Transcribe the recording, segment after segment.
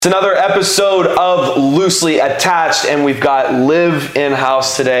It's another episode of Loosely Attached, and we've got Liv in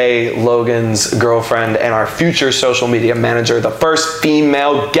house today, Logan's girlfriend and our future social media manager, the first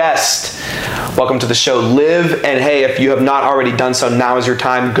female guest. Welcome to the show, Liv. And hey, if you have not already done so, now is your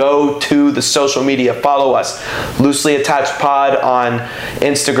time. Go to the social media, follow us, Loosely Attached Pod on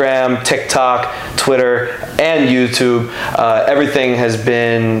Instagram, TikTok, Twitter, and YouTube. Everything has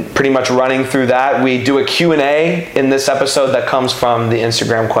been pretty much running through that. We do a Q&A in this episode that comes from the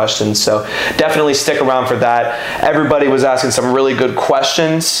Instagram questions, so definitely stick around for that. Everybody was asking some really good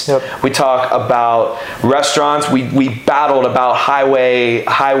questions. Yep. We talk about restaurants. We battled about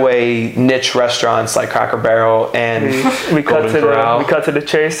highway niche restaurants like Cracker Barrel and we cut to the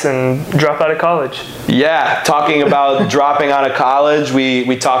chase and drop out of college. Yeah, talking about dropping out of college.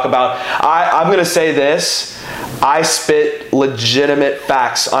 We talk about, I'm gonna say this, I spit legitimate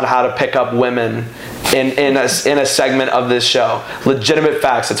facts on how to pick up women in a segment of this show. Legitimate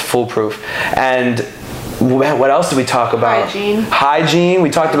facts. It's foolproof. And what else did we talk about? Hygiene. We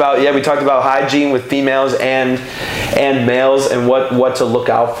talked about hygiene with females and males and what to look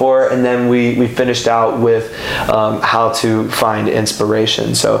out for. And then we finished out with how to find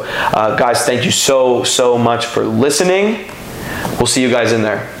inspiration. So guys, thank you so much for listening. We'll see you guys in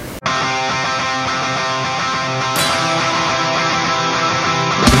there.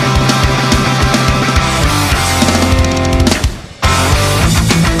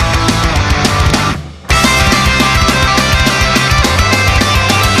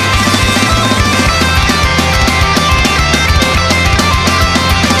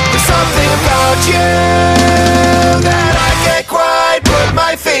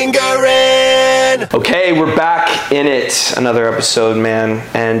 Okay, we're back in it. Another episode, man.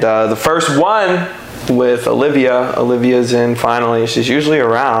 And the first one with Olivia. Olivia's in finally. She's usually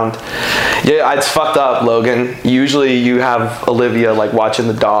around. Yeah, it's fucked up, Logan. Usually you have Olivia like watching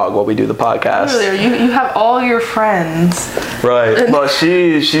the dog while we do the podcast. Really, you have all your friends. Right. Well,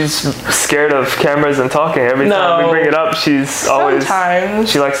 she's scared of cameras and talking. Every time we bring it up, she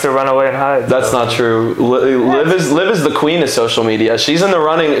likes to run away and hide. That's not true. Liv is the queen of social media. She's in the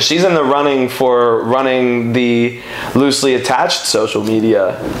running for running the Loosely Attached social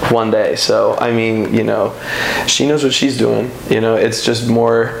media one day. So I mean, you know, she knows what she's doing. You know, it's just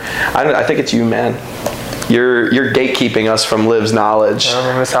more. I think it's you, man. You're gatekeeping us from Liv's knowledge.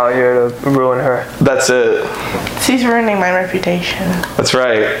 I'm just out here to ruin her. That's it. She's ruining my reputation. That's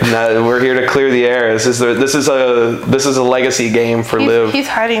right. Now, we're here to clear the air. This is a legacy game for Liv. He's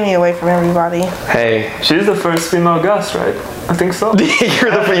hiding me away from everybody. Hey, she's the first female guest, right? I think so. Olivia,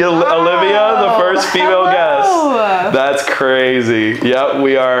 the first female guest. That's crazy. Yep,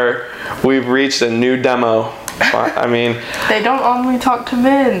 we've reached a new demo. I mean, they don't only talk to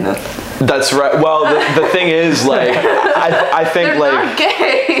men. That's right. Well, the thing is, like, I think they're like not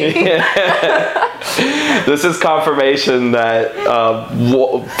gay. Yeah. This is confirmation that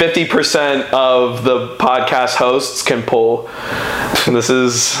 50% of the podcast hosts can pull. This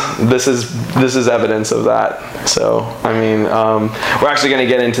is evidence of that. So I mean, we're actually going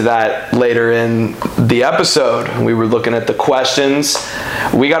to get into that later in the episode. We were looking at the questions.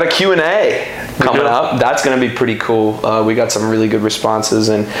 We got a Q&A coming up. That's going to be pretty cool. We got some really good responses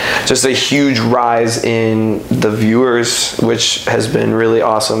and just a huge rise in the viewers, which has been really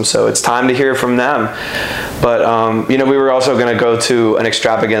awesome. So it's time to hear from them. But you know, we were also going to go to an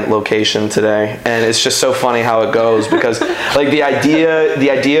extravagant location today, and it's just so funny how it goes because like the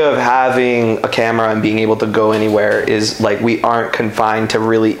idea of having a camera and being able to go anywhere is like we aren't confined to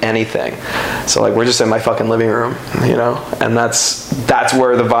really anything. So like we're just in my fucking living room, you know, and that's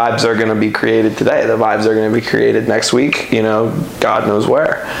where the vibes are going to be created today. The vibes are going to be created next week, you know, God knows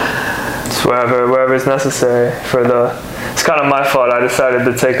where. It's wherever it's necessary for it's kind of my fault. I decided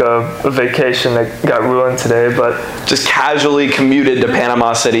to take a vacation that got ruined today, but just casually commuted to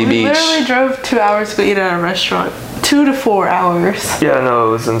Panama City Beach. We literally drove 2 hours to eat at a restaurant. 2 to 4 hours. Yeah, no,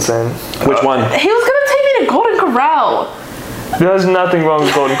 it was insane. Which one? He was gonna take me to Golden Corral. There's nothing wrong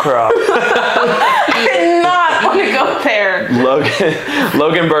with Golden Corral. I did not want to go there.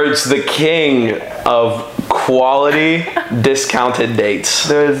 Logan Bird's the king of quality discounted dates.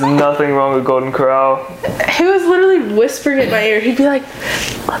 There's nothing wrong with Golden Corral. He was literally whispering in my ear. He'd be like,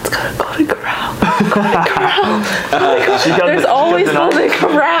 "Let's go to Golden Corral. Golden Corral." There's always Golden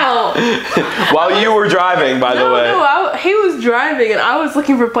Corral. While you were driving, by the way. No, he was driving and I was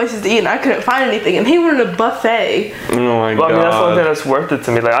looking for places to eat and I couldn't find anything. And he wanted a buffet. Oh my God. I mean, that's one thing that's worth it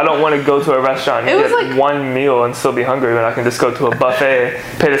to me. Like, I don't want to go to a restaurant and get like one meal and still be hungry when I can just go to a buffet,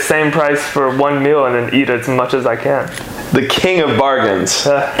 pay the same price for one meal and then eat as much as I can. The king of bargains.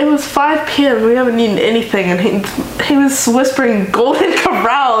 It was 5 p.m. We haven't eaten anything, and he was whispering Golden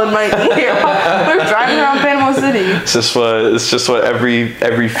Corral in my ear. We were driving around Panama City. It's just what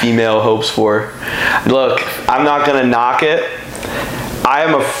every female hopes for. Look, I'm not gonna knock it. I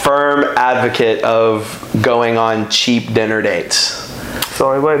am a firm advocate of going on cheap dinner dates. It's the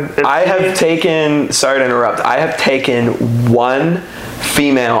only way. I have taken one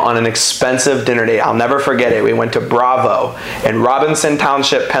female on an expensive dinner date. I'll never forget it. We went to Bravo in Robinson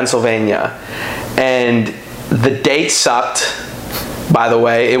Township, Pennsylvania. And the date sucked, by the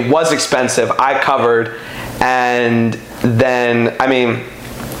way. It was expensive. I covered. And then,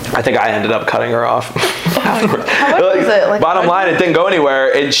 I think I ended up cutting her off. How much was it? Bottom line, it didn't go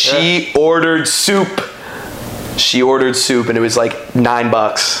anywhere. And she ordered soup. She ordered soup, and it was like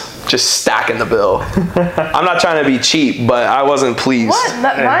 $9. Just stacking the bill. I'm not trying to be cheap, but I wasn't pleased. What?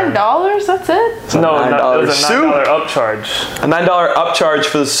 $9? That's it? No, $9 it was a $9 upcharge. A $9 upcharge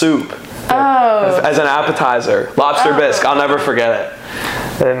for the soup. Oh. As an appetizer. Lobster bisque. I'll never forget it.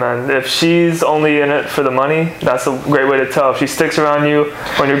 Hey man, if she's only in it for the money, that's a great way to tell. If she sticks around you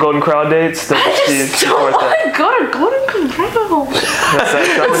on your Golden Corral dates, then she's worth it. I go to Golden Corral.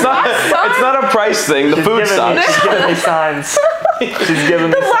 It's not a price thing. The food sucks. She's giving me signs. She's giving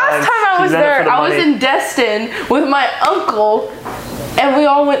me signs. The last time I was there, I was in Destin with my uncle, and we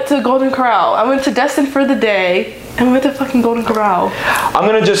all went to Golden Corral. I went to Destin for the day, and we went to fucking Golden Corral. I'm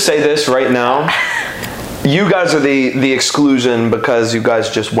gonna just say this right now. You guys are the exclusion because you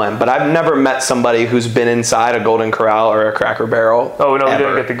guys just went, but I've never met somebody who's been inside a Golden Corral or a Cracker Barrel. Oh no, ever. we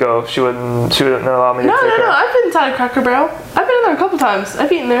didn't get to go. She wouldn't allow me to take her. No, I've been inside a Cracker Barrel. I've been in there a couple times.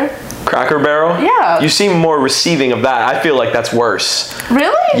 I've eaten there. Cracker Barrel? Yeah. You seem more receiving of that. I feel like that's worse.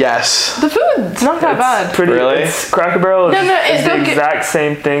 Really? Yes. The food's not that bad. Really? Cracker Barrel is, is the don't exact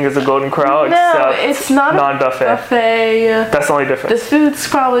same thing as a Golden Corral, No, except it's not non-buffet. a buffet. That's the only difference. The food's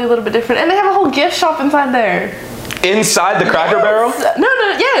probably a little bit different. And they have a whole gift shop inside there. Inside the Cracker Barrel? No,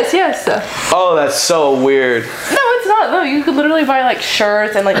 yes. Oh, that's so weird. No, it's not. No, you could literally buy like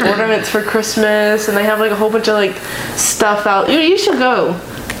shirts and like ornaments for Christmas, and they have like a whole bunch of like stuff out. You should go.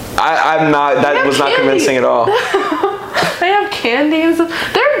 I'm not. That was not convincing at all. They have candy and stuff.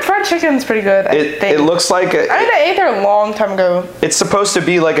 Their fried chicken's pretty good. It looks like I ate there a long time ago. it's supposed to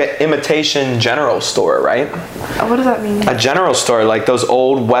be like an imitation general store, right? What does that mean? A general store, like those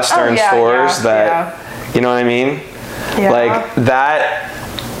old Western stores that, you know what I mean? Yeah. Like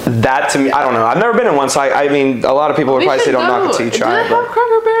that to me, I don't know. I've never been in one, so I mean, a lot of people would probably say don't knock it till you try Do it. they have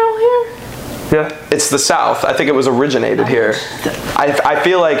Cracker Barrel here? Yeah. It's the South. I think it was originated here. I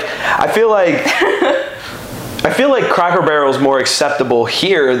feel like Cracker Barrel is more acceptable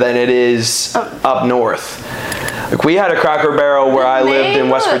here than it is up north. Like we had a Cracker Barrel where I lived in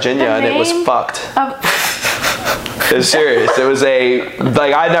West Virginia, and it was fucked. It was serious. It was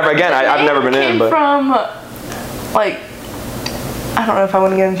I've never been in, but from like, I don't know if I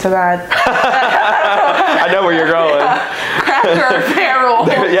want to get into that. I know where you're going. Cracker Barrel.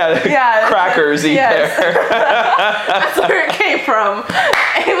 Yeah, crackers eat there. That's where it came from.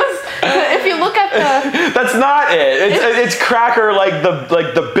 It was. If you look at the. That's not it. It's cracker like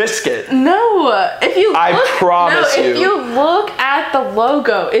the biscuit. No, if you. Promise you. If you look at the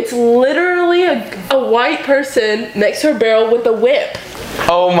logo, it's literally a white person next to a barrel with a whip.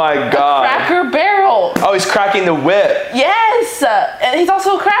 Oh my God. Cracker Barrel. Oh, he's cracking the whip. Yes, and he's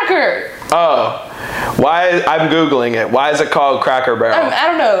also a cracker. Oh, I'm Googling it. Why is it called Cracker Barrel? I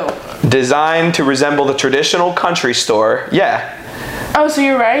don't know. Designed to resemble the traditional country store. Yeah. Oh, so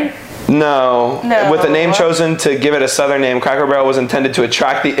you're right? No. With the name chosen to give it a southern name, Cracker Barrel was intended to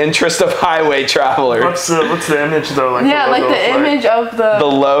attract the interest of highway travelers. What's the image though? Like the image of the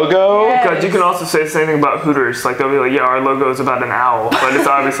logo? Yes. Because you can also say the same thing about Hooters. Like they'll be like, yeah, our logo is about an owl, but it's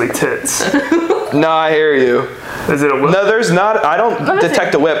obviously tits. No, I hear you. Is it a whip? No, there's not. I don't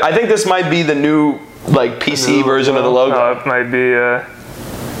detect a whip. I think this might be the new PC version of the logo. Oh, it might be.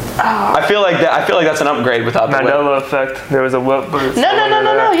 I feel like that's an upgrade without the whip. Mandela effect. There was a whip, but it's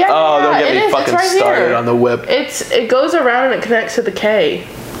No. Yeah, don't get me it is. fucking It's right started here. on the whip. It goes around and it connects to the K.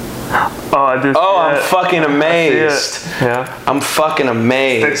 I'm fucking amazed. Yeah. I'm fucking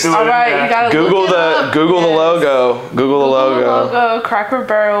amazed. All right, you gotta Google look it up. the logo. Google the logo. Logo, Cracker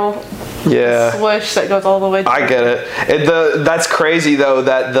Barrel. Yeah. Swoosh that goes all the way. I get it. That's crazy though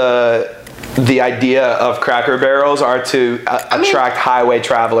that the idea of Cracker Barrels are to attract highway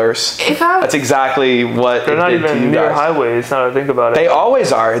travelers. That's exactly what they're not even near highways. Now that I think about it, they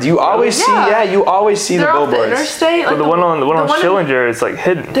always are. You always see. Yeah, you always see the billboards. Off the interstate. But the one on Schillinger is like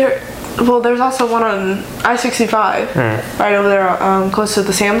hidden. There's also one on I-65 right over there, close to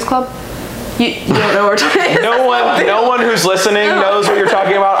the Sam's Club. You don't know what we're talking about. No one who's listening knows what you're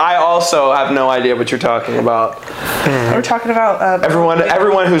talking about. I also have no idea what you're talking about. We're talking about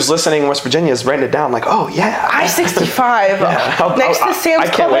everyone who's listening in West Virginia is writing it down like, oh yeah, I-65 next to Sam's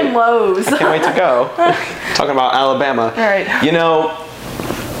Club and Lowe's. I can't wait to go. Talking about Alabama. All right. You know,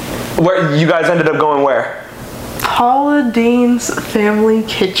 where you guys ended up going where? Paula Deen's Family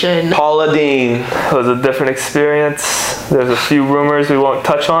Kitchen. Paula Deen. It was a different experience. There's a few rumors we won't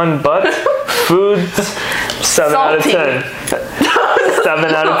touch on, but food, 7 out of 10. 7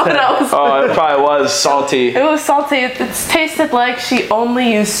 out of 10. Oh, it probably was salty. It was salty. It tasted like she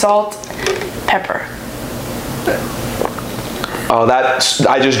only used salt, pepper. Oh,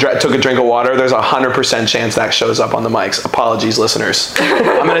 I just took a drink of water. There's 100% chance that shows up on the mics. Apologies, listeners.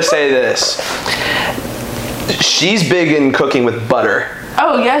 I'm going to say this. She's big in cooking with butter.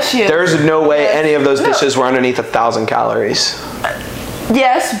 Oh, yes, she is. There's no way any of those dishes were underneath 1,000 calories.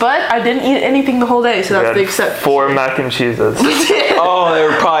 Yes, but I didn't eat anything the whole day, so that's the exception. 4 mac and cheeses. Oh, they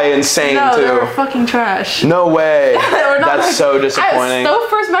were probably insane too. No, they were fucking trash. No way. That's so disappointing.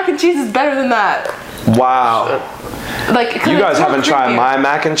 Stouffer's mac and cheese is better than that. Wow. Like, you guys haven't tried my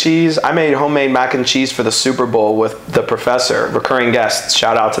mac and cheese. I made homemade mac and cheese for the Super Bowl with the professor, recurring guest.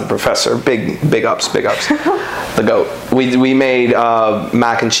 Shout out to the professor. Big ups. The GOAT. We made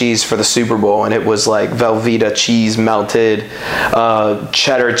mac and cheese for the Super Bowl, and it was like Velveeta cheese melted,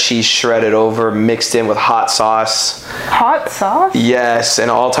 cheddar cheese shredded over, mixed in with hot sauce. Hot sauce? Yes, and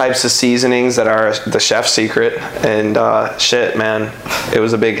all types of seasonings that are the chef's secret. And shit, man, it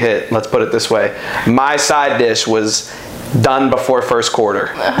was a big hit. Let's put it this way. My side dish was done before first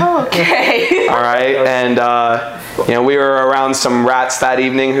quarter. Okay. All right, and we were around some rats that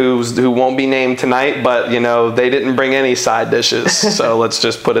evening who won't be named tonight, but they didn't bring any side dishes. So let's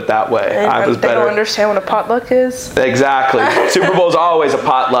just put it that way. I was better. They don't understand what a potluck is. Exactly. Super Bowl's always a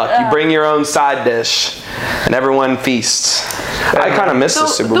potluck. You bring your own side dish, and everyone feasts. I kind of miss the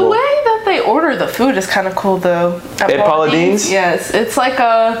Super Bowl. The way that they order the food is kind of cool, though. At Paula Deen's? Yes, it's like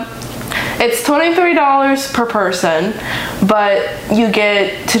it's $23 per person, but you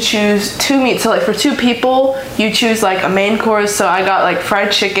get to choose 2 meats. So like for 2 people, you choose like a main course. So I got like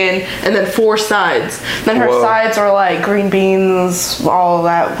fried chicken and then 4 sides. Then her sides are like green beans, all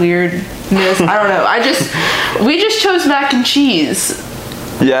that weirdness. I don't know. We just chose mac and cheese.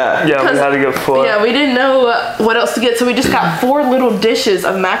 Yeah, we had to go for it. Yeah, we didn't know what else to get, so we just got 4 little dishes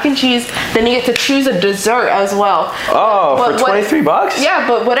of mac and cheese. Then you get to choose a dessert as well. Oh, for $23? Yeah,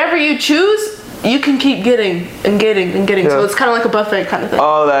 but whatever you choose, you can keep getting and getting and getting. Yeah. So it's kind of like a buffet kind of thing.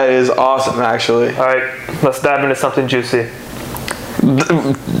 Oh, that is awesome, actually. All right, let's dive into something juicy.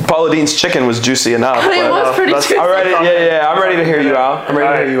 Paula Deen's chicken was juicy enough. It was pretty juicy. I'm ready to hear you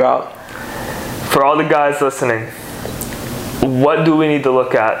out. For all the guys listening, what do we need to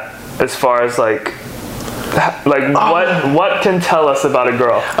look at as far as what can tell us about a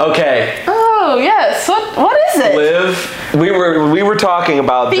girl? Okay. Oh yes. What is it? Liv, we were talking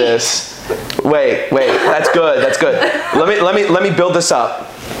about this. Wait. That's good. Let me build this up.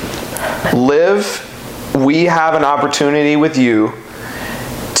 Liv, we have an opportunity with you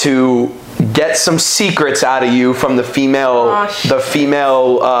to get some secrets out of you from the female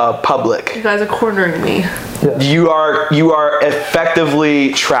public. You guys are cornering me. Yes. You are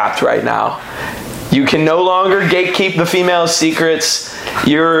effectively trapped right now. You can no longer gatekeep the female secrets.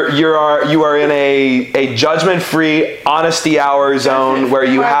 You are in a judgment-free honesty hour zone where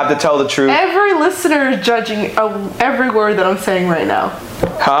you have to tell the truth. Every listener is judging every word that I'm saying right now.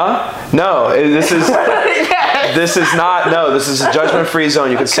 Huh? No, this is yes. This is a judgment-free zone.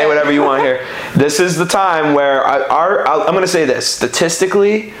 You can say whatever you want here. This is the time where I'm going to say this.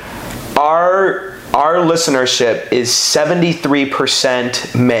 Statistically, our listenership is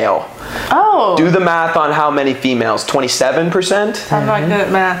 73% male. Oh. Do the math on how many females. 27%? I'm not good at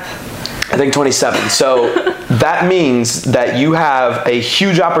math. I think 27. So that means that you have a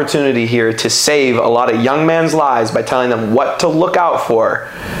huge opportunity here to save a lot of young men's lives by telling them what to look out for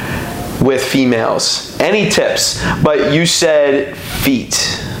with females. Any tips? But you said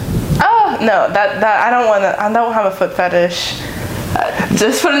feet. Oh, no. That I don't have a foot fetish.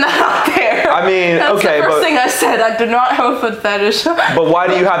 Just putting that out there. I mean, that's okay, the first thing I said. I do not have a foot fetish. But why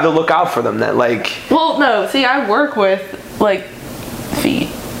do you have to look out for them then? Well, no. See, I work with feet,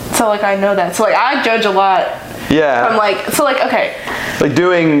 so I know that. So I judge a lot. Yeah. I'm okay. Like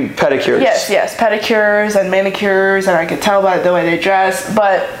doing pedicures. Yes, pedicures and manicures, and I can tell by the way they dress.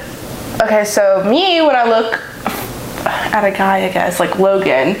 But okay, so me when I look at a guy, I guess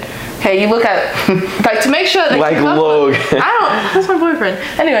Logan. hey, you look at, like, to make sure that Like Logan. that's my boyfriend.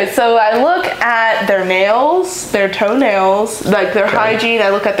 Anyway, so I look at their nails, their toenails, like their hygiene. I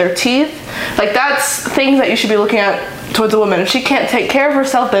look at their teeth. Like, that's things that you should be looking at towards a woman. If she can't take care of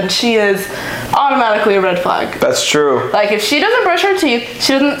herself, then she is automatically a red flag. That's true. Like, if she doesn't brush her teeth,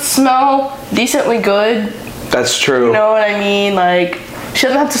 she doesn't smell decently good. That's true. You know what I mean? Like, she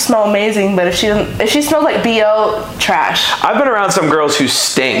doesn't have to smell amazing, but if she smells like BO, trash. I've been around some girls who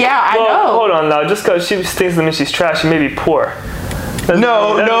stink. Yeah, I know. Hold on now. Just because she stinks doesn't mean she's trash. She may be poor.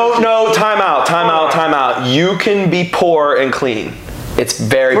 No. Time out. You can be poor and clean. It's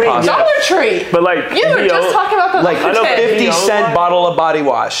very possible. Dollar Tree. But like, You were just talking about the Like, other I know day. 50-cent bottle of body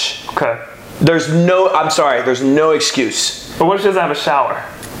wash. Okay. There's no excuse. But what if she doesn't have a shower?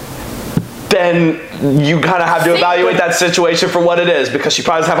 Then you kind of have to evaluate that situation for what it is, because she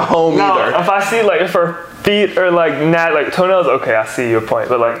probably doesn't have a home either. If I see like if her feet are like toenails, okay, I see your point.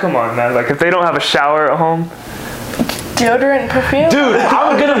 But like, come on, man. Like, if they don't have a shower at home. Deodorant and perfume? Dude,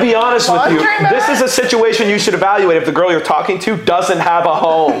 I'm gonna be honest with you. Laundry This is a situation you should evaluate if the girl you're talking to doesn't have a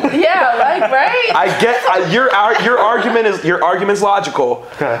home. Yeah, like, right? Your argument's logical.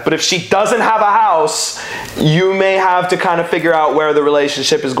 Okay. But if she doesn't have a house, you may have to kind of figure out where the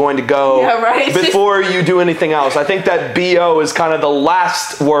relationship is going to go before you do anything else. I think that BO is kind of the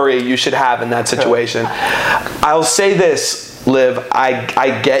last worry you should have in that situation. I'll say this, Liv,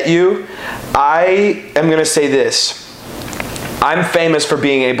 I get you. I am gonna say this. I'm famous for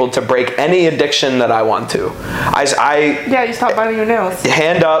being able to break any addiction that I want to. You stopped biting your nails.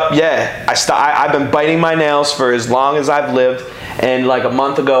 Hand up, yeah. I've been biting my nails for as long as I've lived, and like a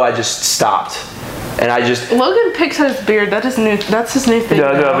month ago, I just stopped. And Logan picks his beard. That's his new thing.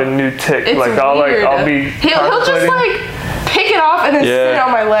 Yeah, I do have a new tick. It's like, weird. I'll be. He'll just like pick it off and then sit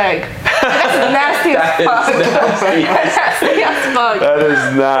on my leg. That's nasty as fuck. Nasty as fuck. That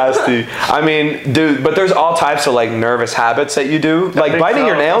is nasty. I mean, dude, but there's all types of like nervous habits that you do. Like biting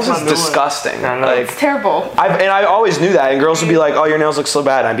your nails is disgusting. Like, it's terrible. I always knew that, and girls would be like, "Oh, your nails look so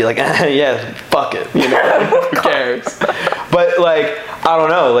bad," and I'd be like, "Yeah, fuck it," you know, who cares? But like, I don't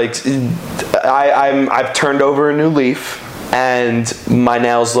know. Like, I've turned over a new leaf, and my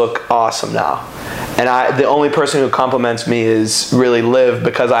nails look awesome now. And the only person who compliments me is really Liv,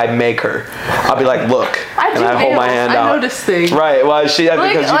 because I make her. I'll be like, look, and I hold my hand out. I notice things. Right, well, because you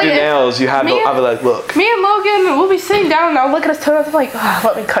do nails, you have I'll be like, look. Me and Logan, we'll be sitting down and I'll look at his toenails and I'm like,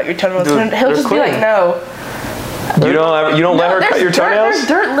 let me cut your toenails. Dude, He'll just be like, no. You don't let her cut your toenails? There's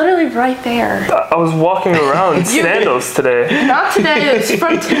dirt literally right there. I was walking around in sandals today. Not today, it's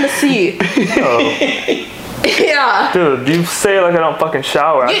from Tennessee. Oh. Yeah. Dude, you say it like I don't fucking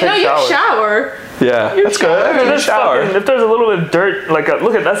shower. I take showers. You shower. Yeah, that's good. Dude, You shower. If there's a little bit of dirt, like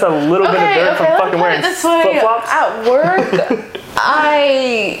look at that's a little bit of dirt from fucking wearing flip flops. At work,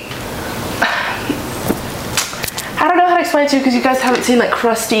 I don't know how to explain it to you because you guys haven't seen like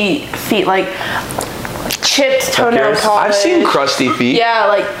crusty feet, like chipped toenail polish. I've seen crusty feet. Yeah,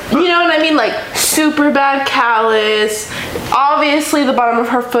 like, you know what I mean? Like super bad callus. Obviously, the bottom of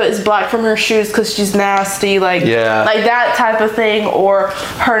her foot is black from her shoes because she's nasty. Like, like that type of thing. Or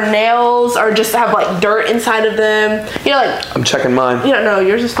her nails are just have like dirt inside of them. You know, like. I'm checking mine. You don't know.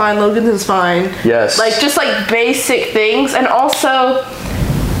 Yours is fine. Logan's is fine. Yes. Like just like basic things, and also.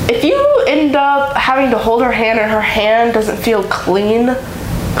 If you end up having to hold her hand and her hand doesn't feel clean,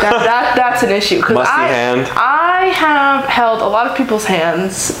 that's an issue. Musty hand. I have held a lot of people's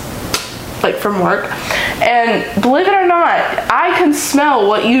hands, like from work, and believe it or not, I can smell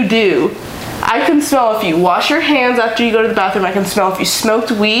what you do. I can smell if you wash your hands after you go to the bathroom. I can smell if you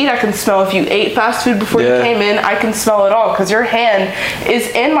smoked weed. I can smell if you ate fast food before you came in. I can smell it all because your hand is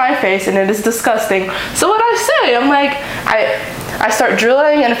in my face and it is disgusting. So what I say, I'm like, I start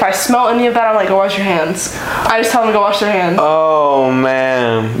drilling, and if I smell any of that, I'm like, go wash your hands. I just tell them to go wash their hands. Oh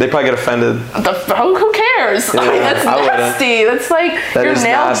man, they probably get offended. Who cares? Yeah, I mean, that's nasty. That's like your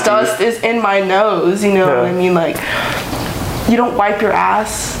nail dust is in my nose. You know what I mean? Like, you don't wipe your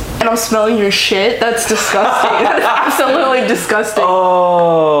ass. And I'm smelling your shit. That's disgusting. That's absolutely disgusting.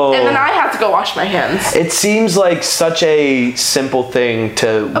 Oh. And then I have to go wash my hands. It seems like such a simple thing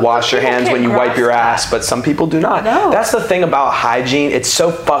to wash your hands when you wipe your ass, but some people do not. No. That's the thing about hygiene. It's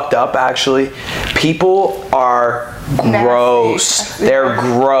so fucked up, actually. People are gross. Nasty. They're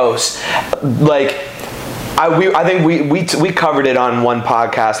gross. Like, I think we covered it on one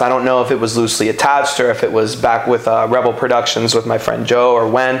podcast. I don't know if it was loosely attached or if it was back with Rebel Productions with my friend Joe or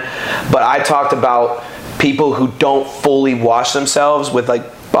when, but I talked about people who don't fully wash themselves with like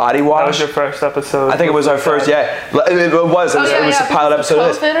body That wash. was your first episode. I think it was our first. Yeah, it was. It was a pilot episode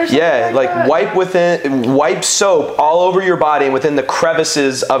of COVID or this. something Yeah, like that? wipe soap all over your body and within the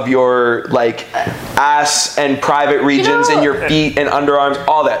crevices of your like ass and private regions and your feet and underarms.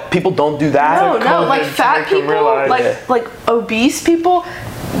 All that. People don't do that. No, like fat people, like obese people.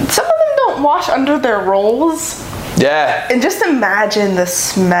 Some of them don't wash under their rolls. Yeah. And just imagine the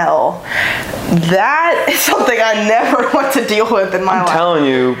smell. That is something I never want to deal with in my life. I'm telling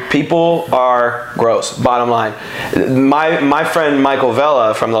you, people are gross. Bottom line, my friend Michael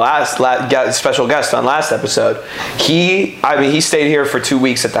Vela from the last special guest on last episode, he stayed here for 2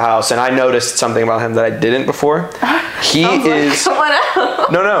 weeks at the house, and I noticed something about him that I didn't before. He is someone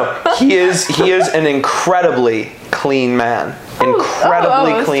else. No. He is an incredibly clean man.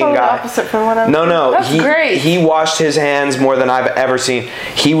 Incredibly clean totally guy. Opposite from what I'm No. That's great. He washed his hands more than I've ever seen.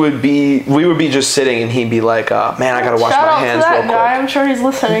 We would be just sitting and he'd be like, man, I gotta wash my hands real Shout out to that quick. guy. I'm sure he's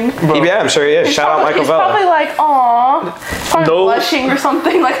listening. Yeah, I'm sure he is. Shout out Michael He's Vela. probably like, aw, probably blushing or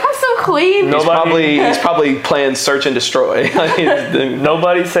something. Like, I'm so clean. He's probably playing Search and Destroy.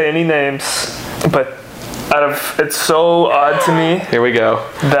 Nobody say any names, but it's so odd to me Here we go.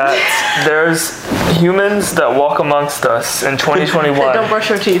 that there's humans that walk amongst us in 2021. Don't brush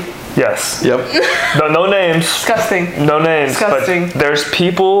your teeth. Yes. Yep. No names. Disgusting. No names. Disgusting. But there's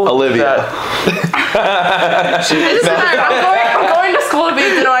people. Olivia. I'm going to school to be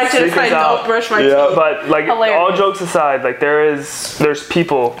denoted if I don't brush my teeth. But like Hilarious. all jokes aside, like there's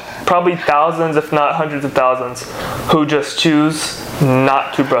people, probably thousands, if not hundreds of thousands, who just choose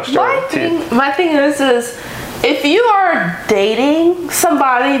not to brush their teeth. My thing is if you are dating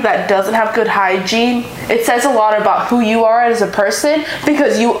somebody that doesn't have good hygiene, it says a lot about who you are as a person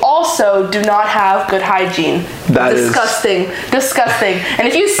because you also do not have good hygiene. That is disgusting. And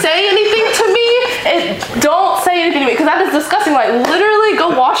if you say anything to me, don't say anything to me because that is disgusting. Like literally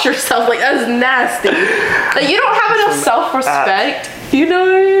go wash yourself. Like that is nasty. Like you don't have enough self-respect. You know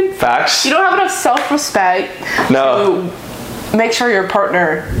what I mean? Facts. You don't have enough self-respect to make sure your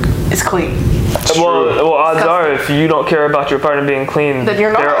partner is clean. Well, odds are if you don't care about your partner being clean, then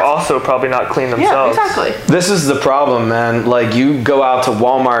you're not. they're also probably not clean themselves. Yeah, exactly. This is the problem, man. Like you go out to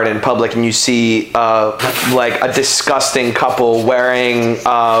Walmart in public and you see like a disgusting couple wearing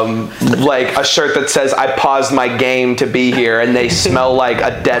like a shirt that says "I paused my game to be here," and they smell like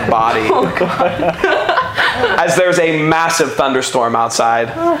a dead body. Oh God. As there's a massive thunderstorm outside,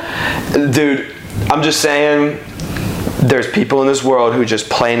 dude. I'm just saying, there's people in this world who just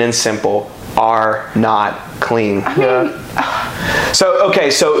plain and simple are not clean.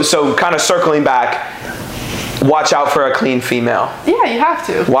 So kind of circling back, watch out for a clean female. Yeah, you have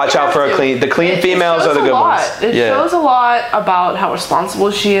to. Watch out for the clean females are the good ones. It shows a lot about how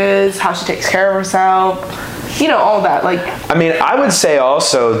responsible she is, how she takes care of herself, all that. Like, I mean, I would say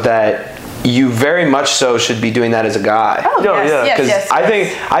also that you very much so should be doing that as a guy. oh yes, Because yes.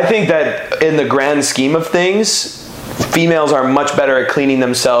 I think that in the grand scheme of things, females are much better at cleaning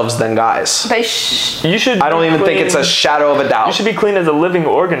themselves than guys. You should. I don't even think it's a shadow of a doubt. You should be clean as a living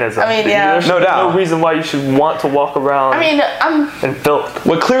organism. I mean, yeah. There's No doubt. no reason why you should want to walk around. in filth.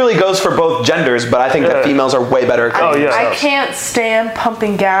 What clearly goes for both genders, but I think that females are way better at cleaning yeah. I themselves. can't stand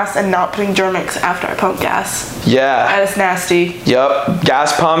pumping gas and not putting Germix after I pump gas. Yeah. That is nasty. Yep,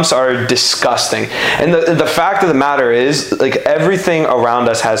 gas pumps are disgusting. And the fact of the matter is, like, everything around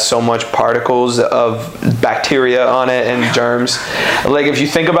us has so much particles of bacteria on it and germs. Like, if you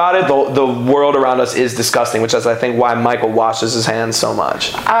think about it, the world around us is disgusting, which is, I think, why Michael washes his hands so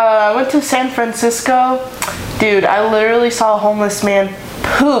much. I went to San Francisco. Dude, I literally saw a homeless man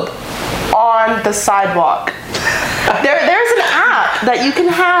poop on the sidewalk. There's an app that you can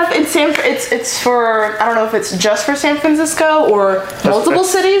have in it's for, I don't know if it's just for San Francisco or multiple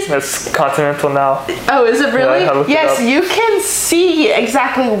cities. That's continental now. Oh, is it really? Yeah, I looked it Yes, up. you can see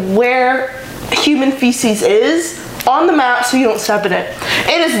exactly where human feces is on the map so you don't step in it.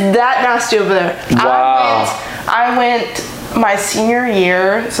 It is that nasty over there. Wow. I went my senior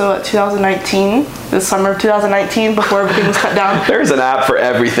year, so 2019, the summer of 2019, before everything was cut down. There's an app for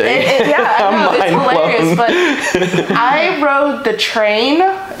everything. Yeah, I know, it's hilarious, but I rode the train.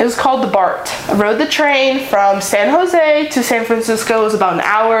 It was called the BART. I rode the train from San Jose to San Francisco. It was about an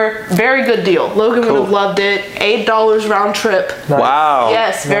hour. Very good deal. Logan would have loved it. $8 round trip. Wow.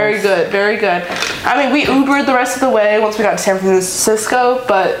 Yes, very good, very good. I mean, we Ubered the rest of the way once we got to San Francisco,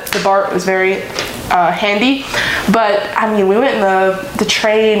 but the BART was very handy. But I mean, we went in the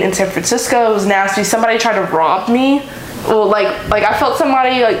train in San Francisco. It was nasty. Somebody tried to rob me. Well, like I felt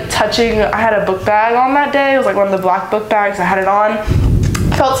somebody like touching. I had a book bag on that day. It was like one of the black book bags. I had it on.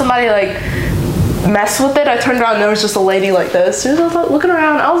 I felt somebody like mess with it. I turned around and there was just a lady like this. She was like, looking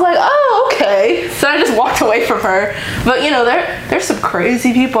around. I was like, oh, okay. So I just walked away from her. But, you know, there's some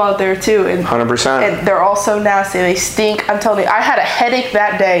crazy people out there, too. And 100%. And they're all so nasty. They stink. I'm telling you, I had a headache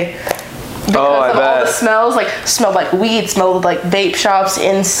that day. Because I of bet. all the smells, like, smelled like weed, smelled like vape shops,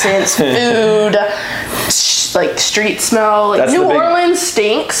 incense, food, like street smell. Like, That's New the big- Orleans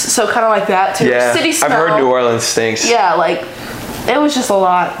stinks, so kind of like that, too. Yeah, City smell. I've heard New Orleans stinks. Yeah, like, it was just a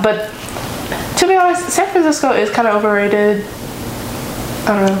lot. But to be honest, San Francisco is kind of overrated.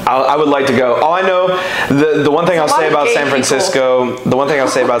 I don't know. I would like to go. All I know, the one thing I'll say about San Francisco,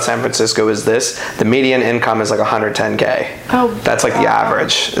 is this: the median income is like 110K. Oh, That's like the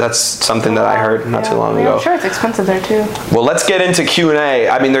average. That's something that I heard not too long ago. I'm sure it's expensive there too. Well, let's get into Q&A.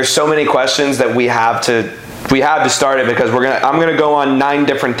 I mean, there's so many questions that we have to start it because I'm gonna go on 9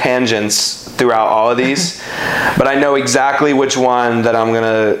 different tangents throughout all of these, but I know exactly which one that I'm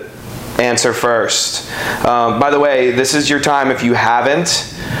gonna answer first. By the way, this is your time. If you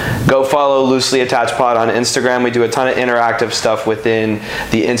haven't, go follow Loosely Attached Pod on Instagram. We do a ton of interactive stuff within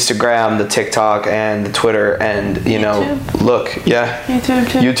the Instagram, the TikTok, and the Twitter. And you know, look, yeah,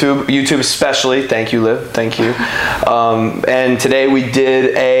 YouTube especially. Thank you, Liv. Thank you. And today we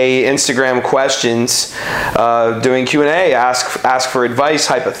did a Instagram questions, doing Q&A. Ask for advice,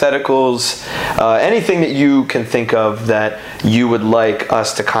 hypotheticals, anything that you can think of that you would like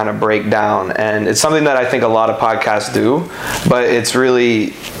us to kind of break down. And it's something that I think a lot of podcasts do, but it's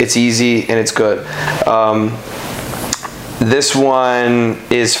easy and it's good. This one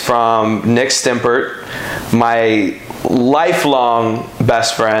is from Nick Stimpert, my lifelong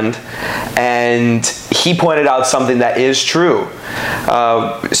best friend, and he pointed out something that is true.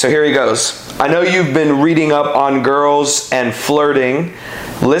 So here he goes. I know you've been reading up on girls and flirting.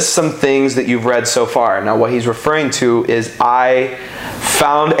 List some things that you've read so far. Now, what he's referring to is I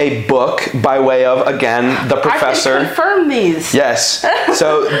found a book by way of, again, the professor. I can confirm these. Yes.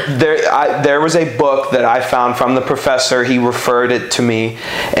 So there was a book that I found from the professor. He referred it to me,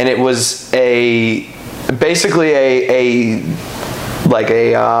 and it was basically a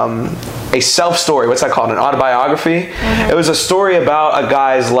self-story. What's that called? An autobiography? Mm-hmm. It was a story about a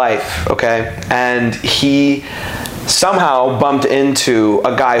guy's life, okay? And he somehow bumped into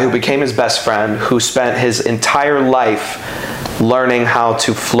a guy who became his best friend, who spent his entire life learning how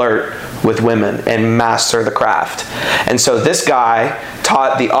to flirt with women and master the craft. And so this guy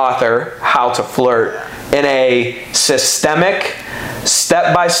taught the author how to flirt in a systemic,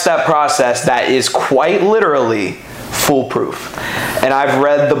 step-by-step process that is quite literally foolproof. And I've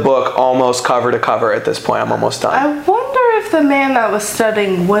read the book almost cover to cover at this point. I'm almost done. I wonder if the man that was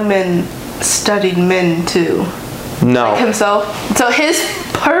studying women studied men too. No. Like himself. So his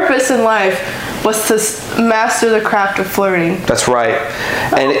purpose in life was to master the craft of flirting. That's right.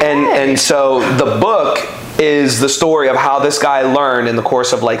 And so the book is the story of how this guy learned in the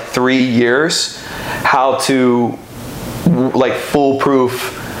course of like 3 years how to like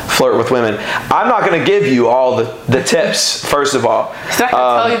foolproof flirt with women. I'm not going to give you all the tips, first of all. He's not going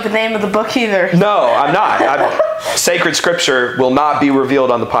to tell you the name of the book either. No, I'm not. Sacred scripture will not be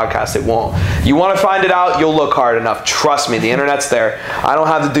revealed on the podcast. It won't. You want to find it out, you'll look hard enough. Trust me, the internet's there. I don't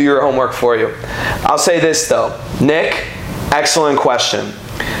have to do your homework for you. I'll say this though. Nick, excellent question.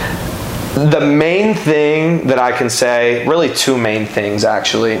 The main thing that I can say, really 2 main things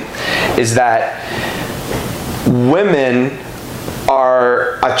actually, is that women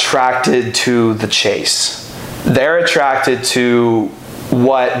are attracted to the chase. They're attracted to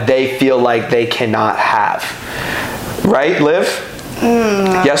what they feel like they cannot have. Right, Liv?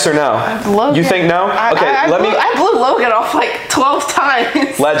 Yes or no? You think no? Okay, I blew Logan off like 12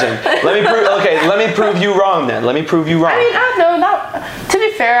 times. Legend. Let me prove you wrong then. Let me prove you wrong. I mean, to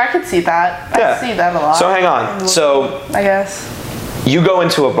be fair, I could see that. I see that a lot. So hang on. So I guess you go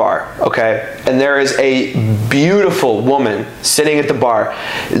into a bar, okay, and there is a beautiful woman sitting at the bar,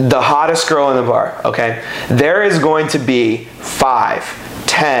 the hottest girl in the bar, okay? There is going to be 5,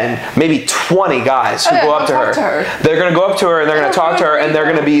 10, maybe 20 guys who go up to her. They're going to go up to her and they're going to talk to her, and they're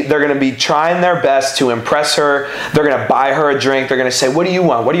going to be trying their best to impress her. They're going to buy her a drink. They're going to say, "What do you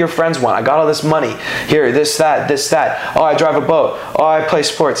want? What do your friends want? I got all this money. Here, this, that, this, that. Oh, I drive a boat. Oh, I play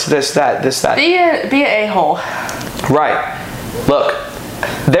sports. This, that, this, that." Be an a-hole. Right. Look,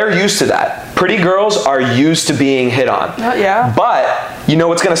 they're used to that. Pretty girls are used to being hit on. Yeah. But you know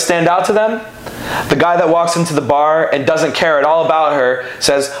what's going to stand out to them? The guy that walks into the bar and doesn't care at all about her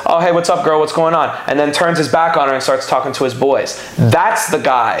says, oh, hey, what's up, girl? What's going on? And then turns his back on her and starts talking to his boys. That's the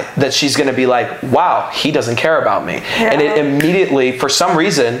guy that she's going to be like, wow, he doesn't care about me. Yeah. And it immediately, for some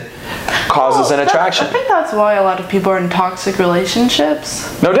reason, causes an attraction. I think that's why a lot of people are in toxic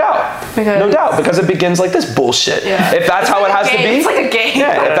relationships. No doubt. Because it begins like this bullshit. Yeah. If that's how it has to be. It's like a game.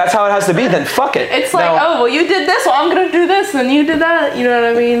 Yeah, if that's how it has to be, then fuck it. It's like, oh, well, you did this, well, I'm going to do this, and then you did that. You know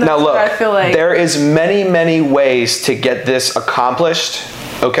what I mean? That's now look, I feel like there is many ways to get this accomplished.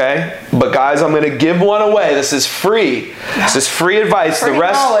 Okay, but guys, I'm gonna give one away. This is free. This is free advice. Free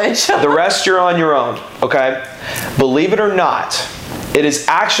knowledge. The rest you're on your own. Okay, believe it or not, it is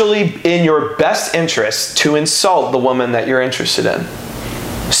actually in your best interest to insult the woman that you're interested in.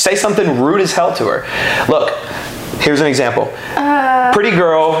 Say something rude as hell to her. Look, here's an example. Pretty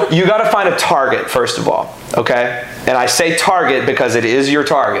girl, you got to find a target first of all. Okay, and I say target because it is your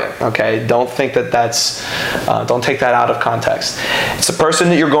target. Okay, don't think that don't take that out of context. It's a person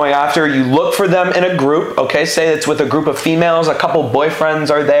that you're going after. You look for them in a group. Okay, say it's with a group of females. A couple boyfriends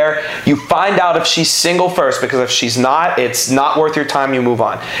are there. You find out if she's single first, because if she's not, it's not worth your time. You move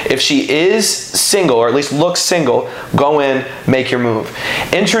on. If she is single, or at least looks single, go in, make your move.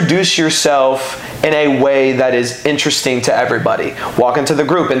 Introduce yourself in a way that is interesting to everybody. Walk into the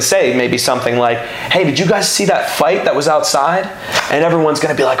group and say maybe something like, hey, did you guys see that fight that was outside? And everyone's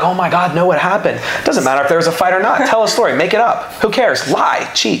gonna be like, oh my God, no, what happened? Doesn't matter if there was a fight or not. Tell a story, make it up. Who cares? Lie,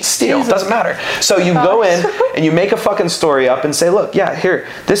 cheat, steal, Jesus. Doesn't matter. So you go in and you make a fucking story up and say, look, yeah, here,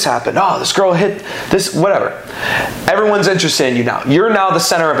 this happened. Oh, this girl hit this, whatever. Everyone's interested in you now. You're now the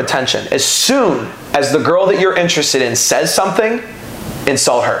center of attention. As soon as the girl that you're interested in says something,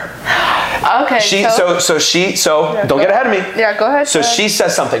 insult her. Okay. Don't get ahead of me. Yeah, go ahead. So she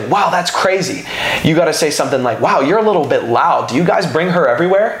says something. Wow, that's crazy. You got to say something like, wow, you're a little bit loud. Do you guys bring her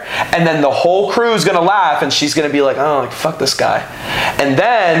everywhere? And then the whole crew's gonna laugh, and she's gonna be like, oh, like, fuck this guy. And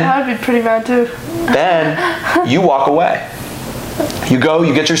then I'd be pretty mad too. Then you walk away. You go,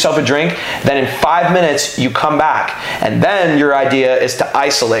 you get yourself a drink, then in 5 minutes you come back, and then your idea is to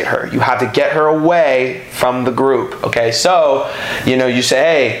isolate her. You have to get her away from the group. Okay, so you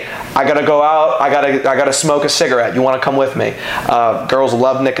say, hey, I gotta go out, I gotta smoke a cigarette. You want to come with me? Girls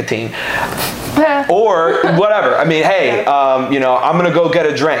love nicotine. Or whatever. I mean, hey, I'm gonna go get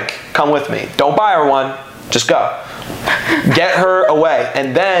a drink. Come with me. Don't buy her one. Just go. Get her away,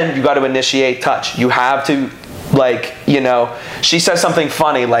 and then you got to initiate touch. You have to. She says something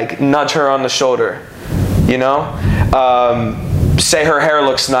funny, like nudge her on the shoulder, say her hair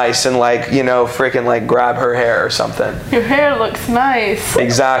looks nice and freaking grab her hair or something. Your hair looks nice.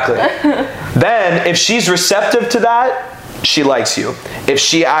 Exactly. Then if she's receptive to that, she likes you. If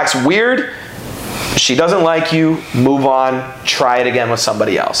she acts weird, she doesn't like you, move on, try it again with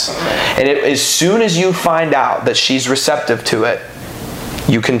somebody else. And as soon as you find out that she's receptive to it,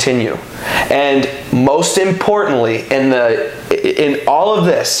 you continue. And most importantly, in all of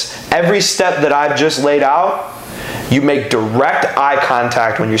this, every step that I've just laid out, you make direct eye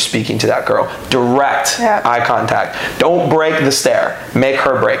contact when you're speaking to that girl. Direct eye contact. Don't break the stare. Make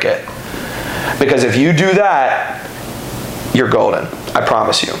her break it. Because if you do that, you're golden. I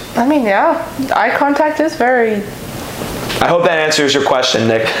promise you. I mean, yeah. Eye contact is very... I hope that answers your question,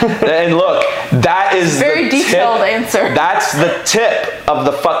 Nick. And look, that is very detailed answer. That's the tip of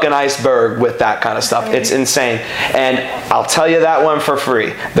the fucking iceberg with that kind of stuff. It's insane. And I'll tell you that one for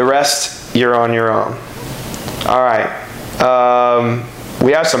free. The rest, you're on your own. All right.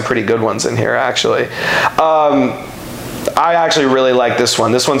 We have some pretty good ones in here, actually. I actually really like this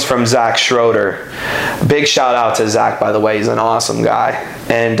one. This one's from Zach Schroeder. Big shout out to Zach, by the way. He's an awesome guy.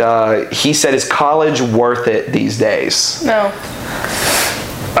 And he said, is college worth it these days? No.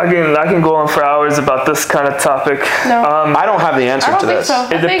 Again, I can go on for hours about this kind of topic. No. I don't have the answer to this. So.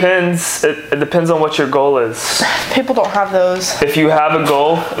 It depends. It depends on what your goal is. People don't have those. If you have a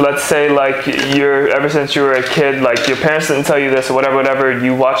goal, let's say ever since you were a kid, your parents didn't tell you this or whatever,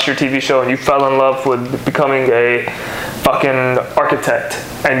 you watched your TV show and you fell in love with becoming a fucking architect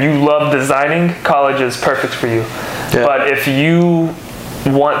and you love designing, college is perfect for you. Yeah. But if you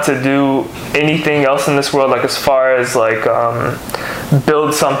want to do anything else in this world, as far as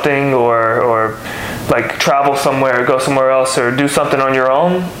build something or travel somewhere, go somewhere else, or do something on your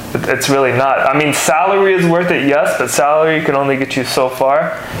own, it's really not. I mean, salary is worth it, yes, but salary can only get you so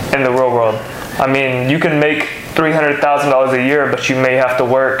far in the real world. I mean, you can make $300,000 a year, but you may have to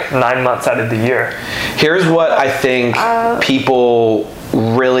work 9 months out of the year. Here's what I think people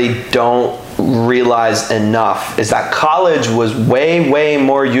really don't realize enough is that college was way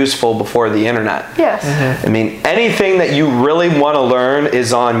more useful before the internet. Yes. I mean, anything that you really want to learn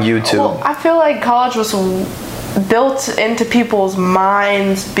is on YouTube. Well, I feel like college was built into people's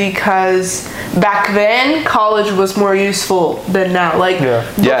minds because back then college was more useful than now. Like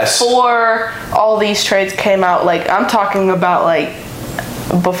before all these trades came out, like I'm talking about like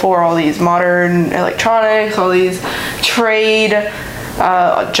before all these modern electronics, all these trade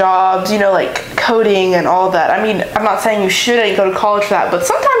jobs, you know, like coding and all that. I mean, I'm not saying you shouldn't go to college for that, but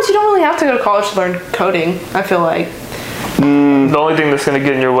sometimes you don't really have to go to college to learn coding, I feel like. The only thing that's going to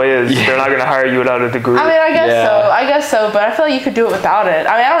get in your way is they're not going to hire you without a degree. I mean, I guess so, but I feel like you could do it without it.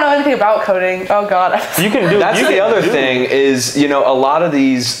 I mean, I don't know anything about coding. Oh God. You can do. That's the other thing is, you know, a lot of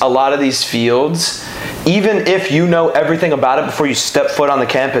these fields, even if you know everything about it before you step foot on the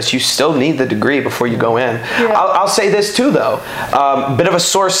campus, you still need the degree before you go in. Yeah. I'll say this too, though, bit of a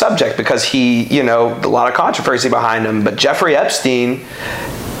sore subject because he, you know, a lot of controversy behind him, but Jeffrey Epstein,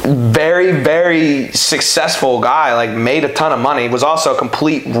 very successful guy, like made a ton of money, was also a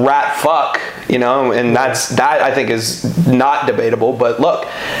complete rat fuck, you know, and that I think is not debatable. But look,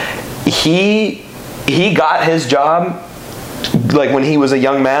 he got his job like when he was a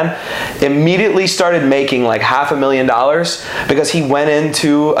young man, immediately started making like $500,000 because he went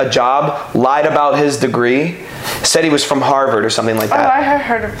into a job, lied about his degree, said he was from Harvard or something like that. Oh, I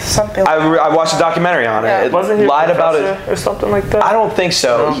heard of something like that. I watched a documentary on it. Wasn't he lied a about it or something like that? I don't think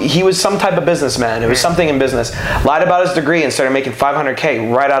so. No. He was some type of businessman. It was something in business. Lied about his degree and started making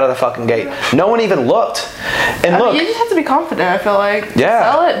 $500K right out of the fucking gate. No one even looked. And look, you just have to be confident, I feel like.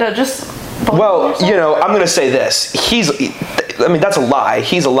 Yeah. Sell it, no, just believe well, yourself. you know, I'm going to say this. I mean, that's a lie.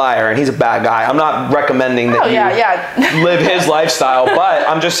 He's a liar and he's a bad guy. I'm not recommending that you live his lifestyle, but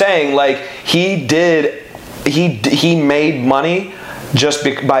I'm just saying, like, he made money just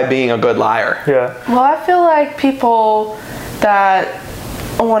by being a good liar. Yeah. Well, I feel like people that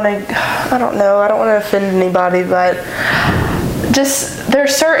want to, I don't want to offend anybody, but just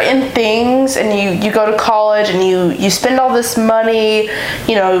there's certain things, and you go to college and you spend all this money,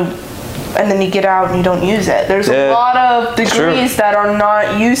 you know, and then you get out and you don't use it. There's a lot of degrees that are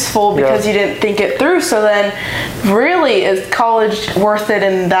not useful because you didn't think it through. So then, really, is college worth it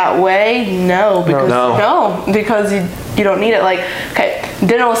in that way? No, because you don't need it. Like, okay,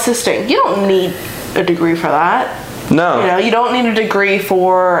 dental assisting, you don't need a degree for that. No. You know, you don't need a degree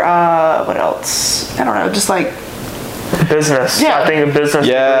for what else? I don't know, just like business. Yeah. I think a business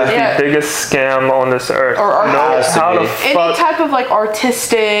is the biggest scam on this earth. Or how the any fuck type of like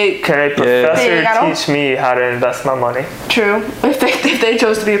artistic. can a professor teach me how to invest my money? True, if they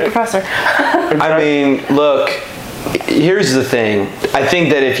chose to be a professor. I mean, look, here's the thing. I think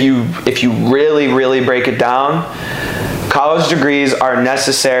that if you really break it down, college degrees are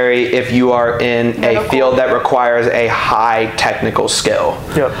necessary if you are in a field that requires a high technical skill.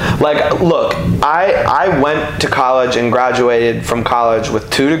 Yep. Like, look, I went to college and graduated from college with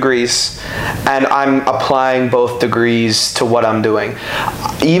 2 degrees, and I'm applying both degrees to what I'm doing.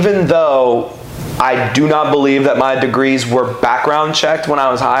 Even though I do not believe that my degrees were background checked when I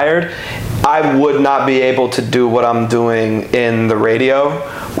was hired, I would not be able to do what I'm doing in the radio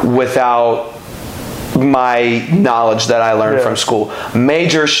without my knowledge that I learned from school.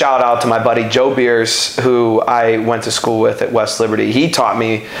 Major shout out to my buddy Joe Beers, who I went to school with at West Liberty. He taught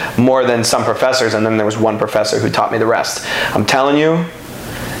me more than some professors, and then there was one professor who taught me the rest. I'm telling you,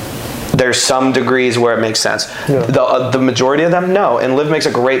 there's some degrees where it makes sense. The majority of them, no. And Liv makes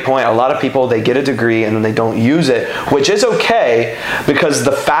a great point. A lot of people, they get a degree and then they don't use it, which is okay, because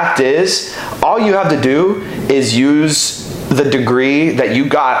the fact is, all you have to do is use the degree that you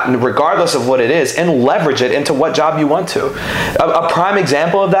got, regardless of what it is, and leverage it into what job you want to. A prime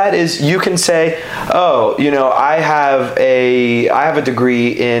example of that is you can say, oh, you know, I have a degree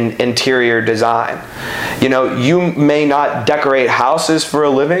in interior design. You know, you may not decorate houses for a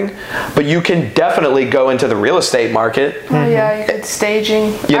living, but you can definitely go into the real estate market. Oh yeah, you could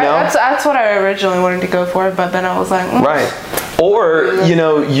staging. You know, that's what I originally wanted to go for, but then I was like, right. Or, you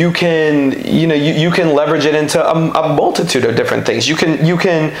know, you can leverage it into a multitude of different things. You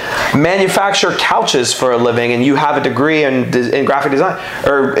can manufacture couches for a living, and you have a degree in graphic design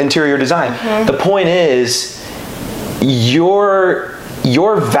or interior design. The point is, your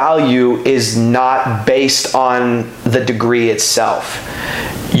value is not based on the degree itself.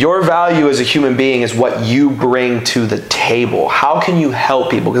 Your value as a human being is what you bring to the table. How can you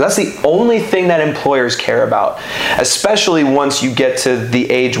help people? Because that's the only thing that employers care about, especially once you get to the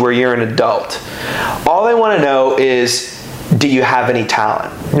age where you're an adult. All they want to know is, do you have any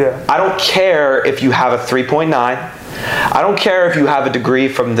talent? Yeah. I don't care if you have a 3.9. I don't care if you have a degree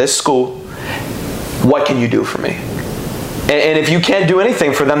from this school. what can you do for me? And if you can't do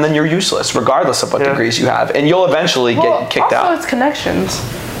anything for them, then you're useless, regardless of what degrees you have. And you'll eventually get kicked out. Also, it's connections.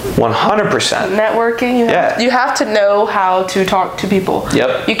 100%. Networking. You have to know how to talk to people.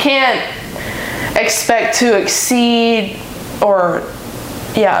 Yep. You can't expect to exceed or,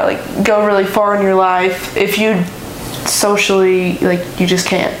 go really far in your life if you socially, you just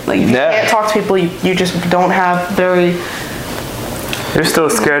can't. If you can't talk to people, you just don't have very... You're still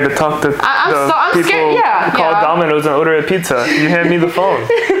scared to talk to I'm people. Scared, call Domino's and order a pizza. You hand me the phone.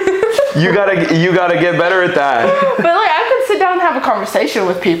 You gotta get better at that. But I could sit down and have a conversation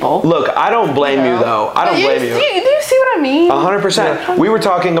with people. Look, I don't blame you though. I don't blame you. Do you see what I mean? 100%. We were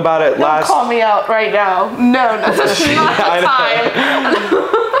talking about it last. Don't call me out right now. No, that's not the time.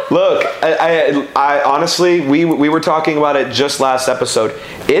 Look, I honestly, we were talking about it just last episode.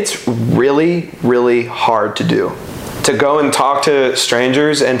 It's really, really hard to do. To go and talk to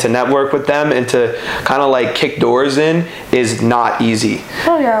strangers and to network with them and to kind of kick doors in is not easy.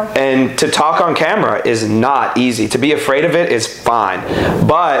 Oh yeah. And to talk on camera is not easy. To be afraid of it is fine,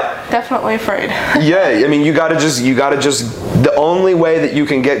 but definitely afraid. Yeah, I mean, you gotta just. The only way that you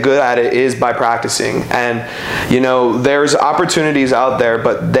can get good at it is by practicing. And there's opportunities out there,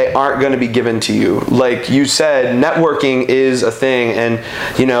 but they aren't going to be given to you. Like you said, networking is a thing, and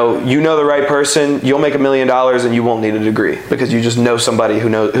you know the right person, you'll make $1 million and you won't need a degree because you just know somebody who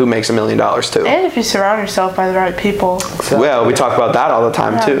makes $1 million too. And if you surround yourself by the right people. Exactly. Well, we talk about that all the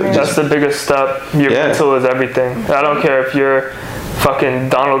time too. That's the biggest step. Your mental is everything. I don't care if you're fucking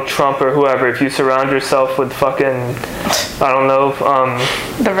Donald Trump or whoever. If you surround yourself with fucking, I don't know,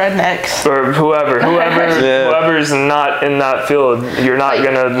 the rednecks or whoever's not in that field, you're not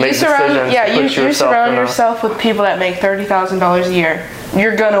gonna make decisions. Yeah, you surround yourself with people that make $30,000 a year.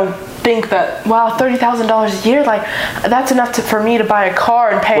 You're gonna think that, wow, $30,000 a year, that's enough for me to buy a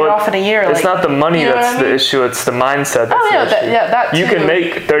car and pay it off in a year. It's not the money that's the issue, it's the mindset that's the issue. That too. You can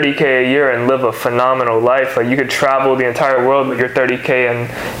make $30K a year and live a phenomenal life. You could travel the entire world with your $30K in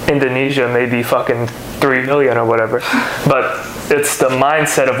Indonesia, maybe fucking $3 million or whatever. But it's the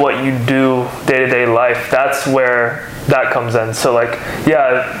mindset of what you do day-to-day life. That's where that comes in. So that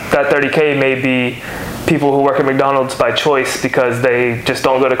 $30K may be people who work at McDonald's by choice because they just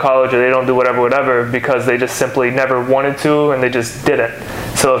don't go to college or they don't do whatever because they just simply never wanted to and they just didn't.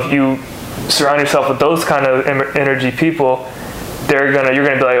 So if you surround yourself with those kind of energy people, you're gonna be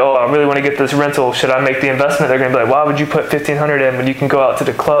like, oh, I really want to get this rental. Should I make the investment? They're gonna be like, why would you put $1,500 in when you can go out to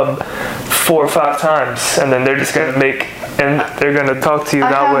the club 4 or 5 times? And then they're just gonna they're gonna talk to you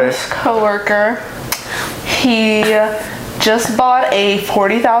that way. This coworker, he just bought a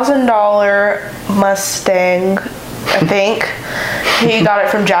 $40,000 Mustang, I think. He got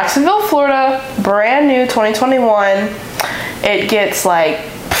it from Jacksonville, Florida, brand new, 2021. It gets not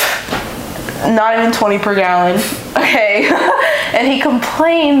even 20 per gallon. Okay. And he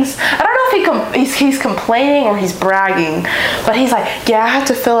complains. I don't know if he's complaining or he's bragging, but he's like, yeah, I have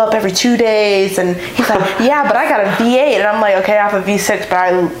to fill up every 2 days. And he's like, yeah, but I got a V8. And I'm like, okay, I have a V6, but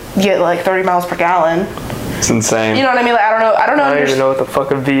I get 30 miles per gallon. It's insane. You know what I mean? I don't know. I don't even know what the fuck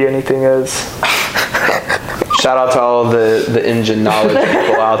a V anything is. Shout out to all the engine knowledge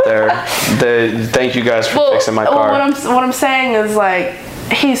people out there. Thank you guys for fixing my car. What I'm saying is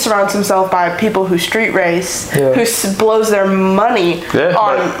he surrounds himself by people who street race, who blows their money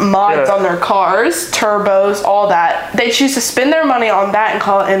on mods on their cars, turbos, all that. They choose to spend their money on that and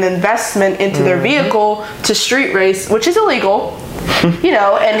call it an investment into their vehicle to street race, which is illegal.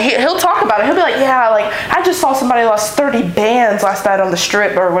 And he'll talk about it. He'll be like, I just saw somebody lost 30 bands last night on the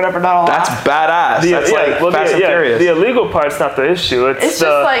strip or whatever. That's badass. That's Fast and Furious. The illegal part's not the issue. It's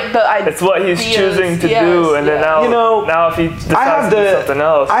just it's what he's choosing to do, and then now if he decides to do something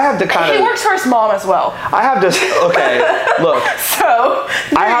else, I have to he works for his mom as well. I have to. Okay, look. So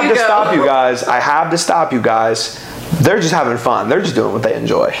I have to stop you guys. I have to stop you guys. They're just having fun. They're just doing what they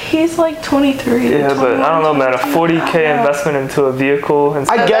enjoy. He's 23. Yeah, but I don't know, man. A $40K investment into a vehicle.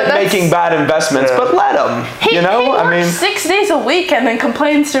 I get making bad investments, but let him. He works 6 days a week and then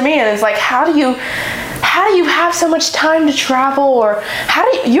complains to me and is like, how do you have so much time to travel? Or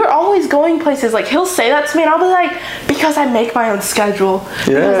you're always going places? He'll say that to me and I'll be like, because I make my own schedule.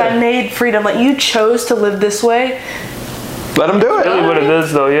 Because I made freedom. You chose to live this way. Let them do it. That's really what it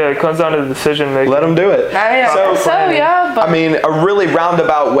is, though. Yeah, it comes down to decision making. Let them do it. But I mean, a really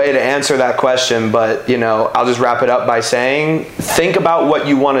roundabout way to answer that question, but I'll just wrap it up by saying, think about what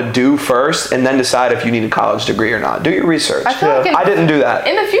you want to do first, and then decide if you need a college degree or not. Do your research. I didn't do that.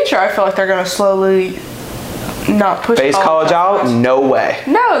 In the future, I feel like they're going to slowly not push Phase college out? much. No way.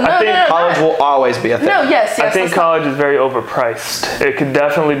 No, I think College will always be a thing. No, yes. I think that's college is very overpriced. It could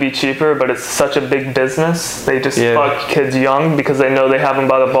definitely be cheaper, but it's such a big business. They just fuck kids young because they know they have them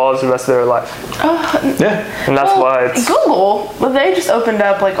by the balls the rest of their life. Yeah. And that's why it's... Google, well, they just opened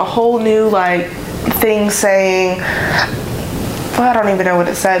up like a whole new like thing saying, well, I don't even know what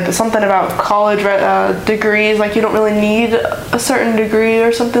it said, but something about college degrees, like you don't really need a certain degree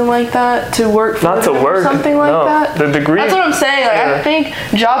or something like that to work for Not to them or work. something like No, that. the degree. That's what I'm saying. Like, Yeah. I think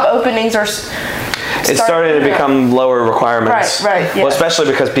job openings are It started to become lower requirements. Right, Well, yeah.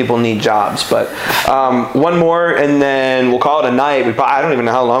 especially because people need jobs. But one more, and then we'll call it a night. I don't even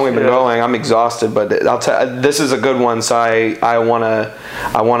know how long we've been going. I'm exhausted, but I'll tell. This is a good one, so I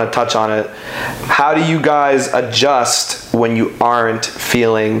wanna touch on it. How do you guys adjust when you aren't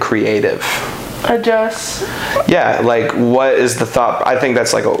feeling creative? adjust. Yeah, like what is the thought? I think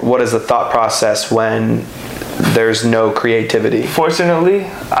that's like what is the thought process when there's no creativity? Fortunately,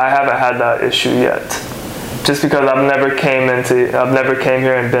 I haven't had that issue yet. Just because I've never came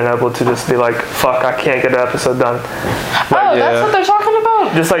here and been able to just be like, fuck, I can't get an episode done. Oh, that's what they're talking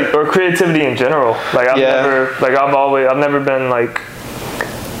about? Just like, or creativity in general. Like I've never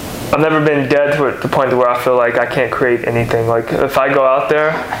been dead to the point where I feel like I can't create anything. Like if I go out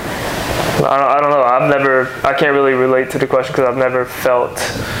there, I don't know. I can't really relate to the question because I've never felt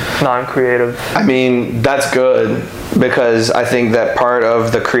non-creative. I mean, that's good because I think that part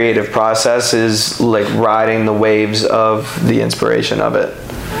of the creative process is like riding the waves of the inspiration of it.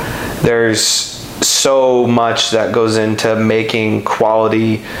 There's so much that goes into making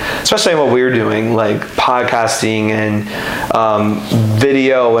quality, especially what we're doing, like podcasting and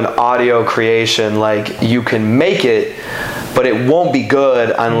video and audio creation. Like you can make it, but it won't be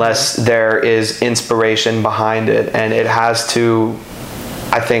good unless there is inspiration behind it, and it has to,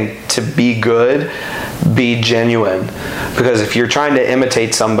 I think, to be good, be genuine. Because if you're trying to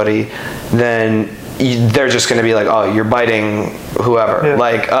imitate somebody, then they're just going to be like, oh, you're biting whoever. Yeah.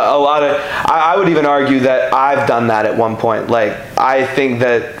 Like a lot of, I would even argue that I've done that at one point. Like I think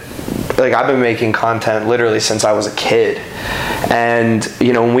that, like I've been making content literally since I was a kid, and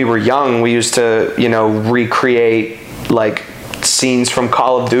when we were young, we used to recreate like scenes from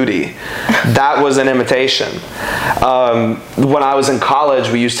Call of Duty. That was an imitation. When I was in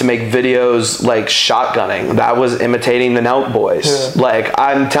college, we used to make videos like shotgunning. That was imitating the Nelk Boys. Yeah. Like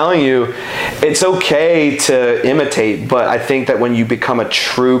I'm telling you, it's okay to imitate, but I think that when you become a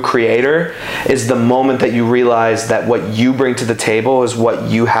true creator is the moment that you realize that what you bring to the table is what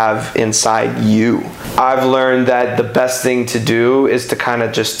you have inside you. I've learned that the best thing to do is to kind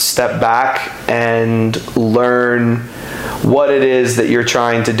of just step back and learn what it is that you're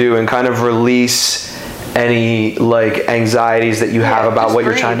trying to do and kind of release any like anxieties that you have about what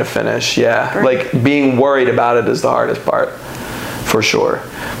you're trying to finish. Like being worried about it is the hardest part, for sure.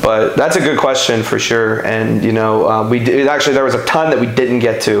 But that's a good question for sure. And actually there was a ton that we didn't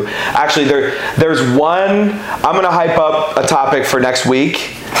get to. Actually there's one. I'm gonna hype up a topic for next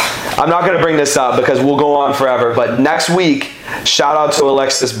week. I'm not going to bring this up because we'll go on forever, but next week, shout out to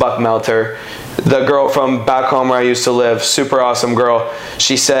Alexis Buckmelter, the girl from back home where I used to live, super awesome girl.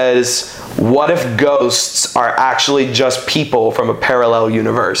 She says, what if ghosts are actually just people from a parallel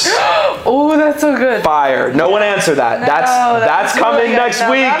universe? Oh, that's so good. Fire. No one answered that. No, that's coming really next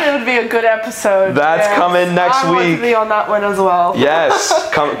week. That would be a good episode. That's coming next week. I want to be on that one as well.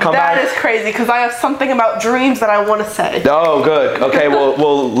 Yes. Come back. That is crazy because I have something about dreams that I want to say. Oh, good. Okay,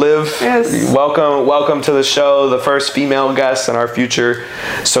 we'll live. Yes. Welcome to the show, the first female guest and our future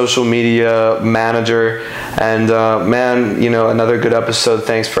social media manager. And man, another good episode.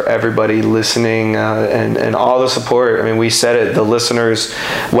 Thanks for everybody listening and all the support. I mean, we said it. The listeners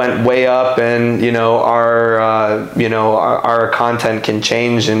went way up, and our content can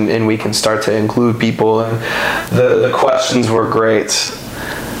change, and we can start to include people. And the questions were great.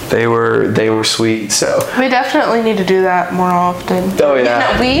 They were sweet. So we definitely need to do that more often. Oh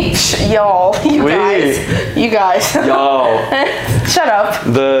yeah. You guys. Y'all. Shut up.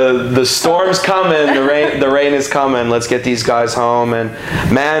 The storm's coming. The rain is coming. Let's get these guys home. And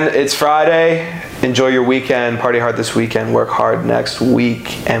man, it's Friday. Enjoy your weekend. Party hard this weekend. Work hard next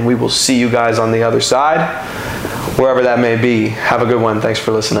week. And we will see you guys on the other side, wherever that may be. Have a good one. Thanks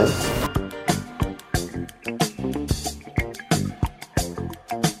for listening.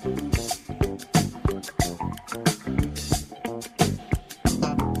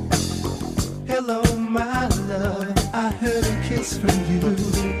 Hello, my love, I heard a kiss from you.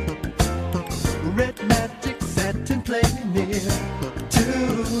 Red magic satin playing near.